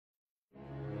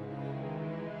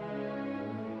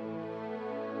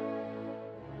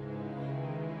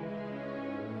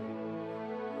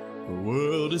The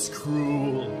world is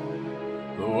cruel,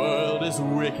 the world is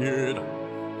wicked.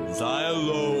 It is I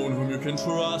alone whom you can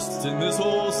trust in this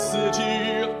whole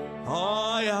city.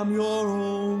 I am your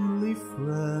only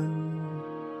friend.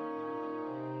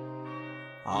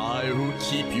 I who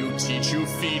keep you, teach you,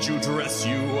 feed you, dress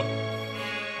you.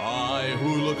 I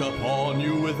who look upon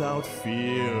you without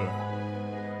fear.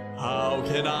 How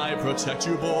can I protect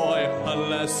you, boy,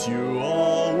 unless you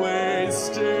always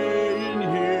stay in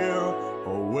here,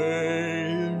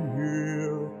 away in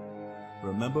here?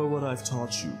 Remember what I've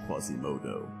taught you,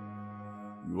 Quasimodo.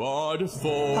 You are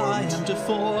deformed. I am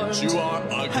deformed. You are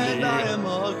ugly. And I am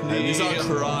ugly. And these are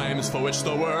crimes for which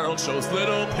the world shows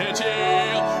little pity.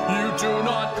 You do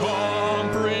not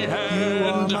comprehend. You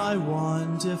are my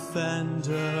one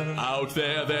defender. Out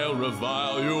there they'll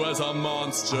revile you as a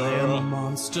monster. I am a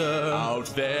monster. Out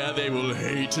there they will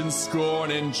hate and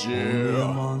scorn and jeer. A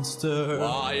monster.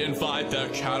 Why invite their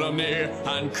calumny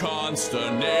and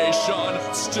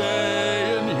consternation?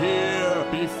 Stay in here,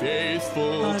 be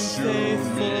faithful I'm to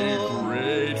faithful. me,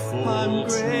 grateful I'm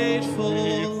to grateful.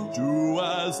 me. Do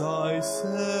as I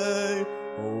say,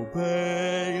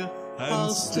 obey, and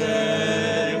I'll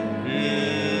stay in here.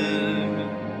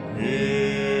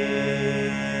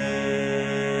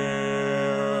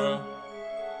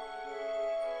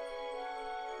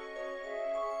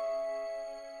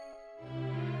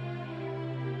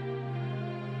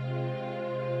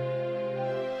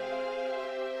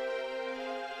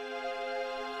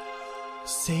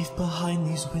 Safe behind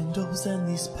these windows and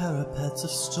these parapets of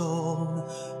stone,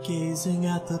 gazing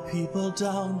at the people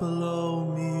down below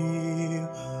me.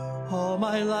 All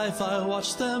my life I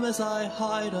watch them as I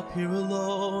hide up here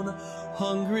alone,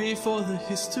 hungry for the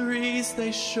histories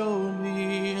they show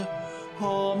me.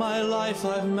 All my life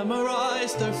I've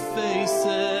memorized their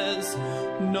faces,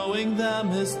 knowing them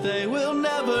as they will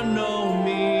never know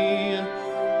me.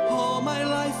 All my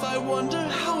life I wonder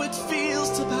how it feels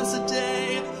to pass a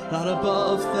day not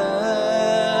above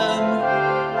them,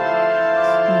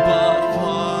 but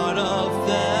part of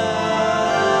them,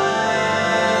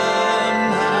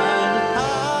 and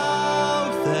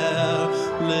out there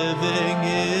living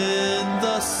in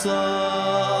the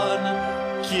sun.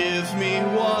 Give me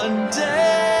one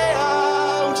day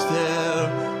out there,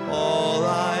 all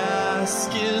I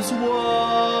ask is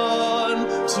one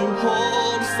to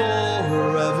hold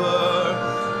forever.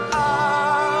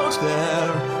 Out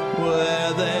there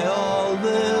where they all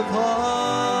live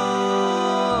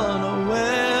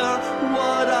unaware,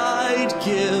 what I'd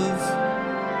give,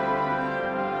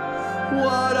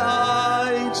 what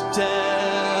I'd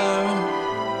dare,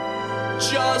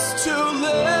 just to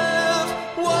live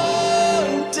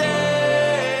one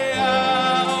day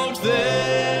out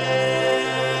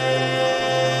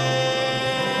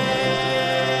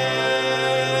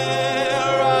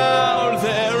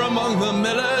there among the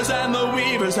millers and the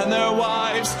weavers and their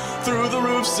wives. Through the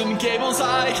roofs and gables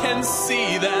I can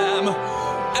see them.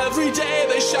 Every day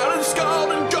they shout and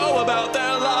scold and go about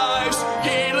their lives,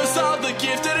 heedless of the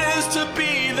gift it is to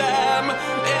be them.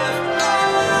 If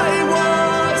I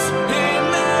was in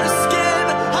their skin,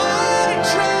 I'd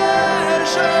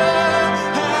treasure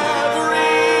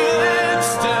every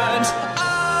instant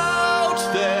out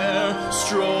there,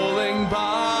 strolling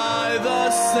by the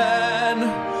Seine.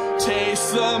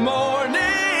 Taste the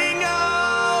morning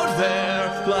out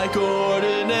there, like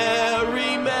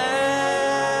ordinary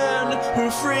men who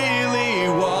freely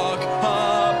walk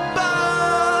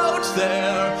about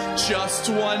there. Just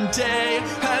one day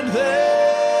and then